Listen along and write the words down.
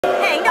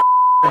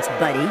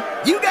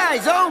buddy. You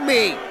guys owe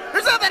me!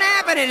 There's nothing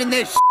happening in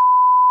this.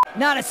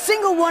 Not a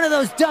single one of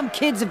those dumb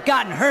kids have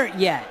gotten hurt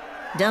yet.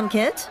 Dumb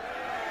kids?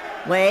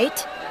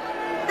 Wait.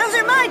 Those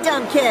are my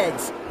dumb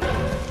kids!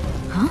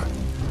 Huh?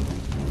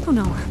 Oh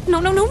no.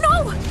 No, no, no,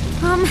 no!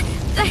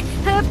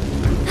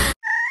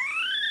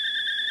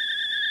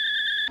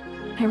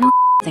 I really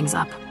things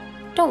up.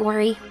 Don't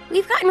worry.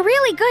 We've gotten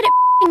really good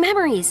at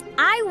memories.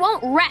 I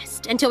won't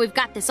rest until we've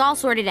got this all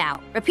sorted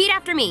out. Repeat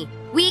after me.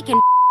 We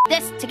can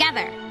this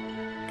together.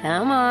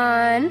 Come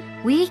on.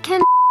 We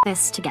can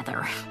this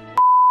together.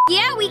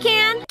 Yeah, we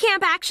can.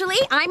 Camp, actually.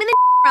 I'm in the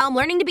realm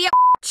learning to be a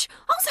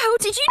Also,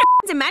 did you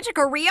know the magic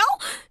are real?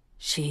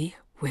 She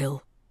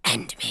will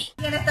end me.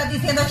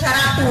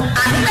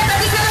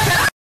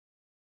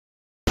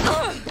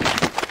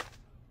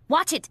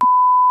 Watch it.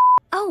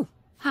 Oh,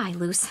 hi,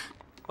 Luce.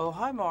 Oh,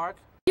 hi, Mark.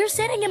 You're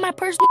sitting in my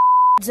personal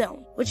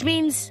zone, which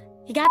means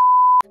you got.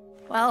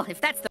 Well,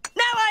 if that's the...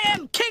 Now I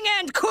am king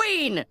and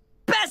queen!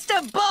 Best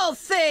of both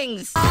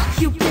things!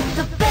 You pick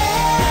the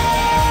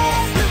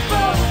best of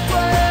both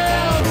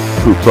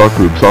worlds.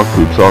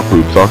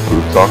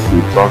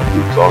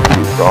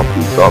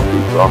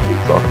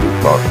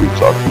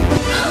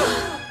 Chocolate.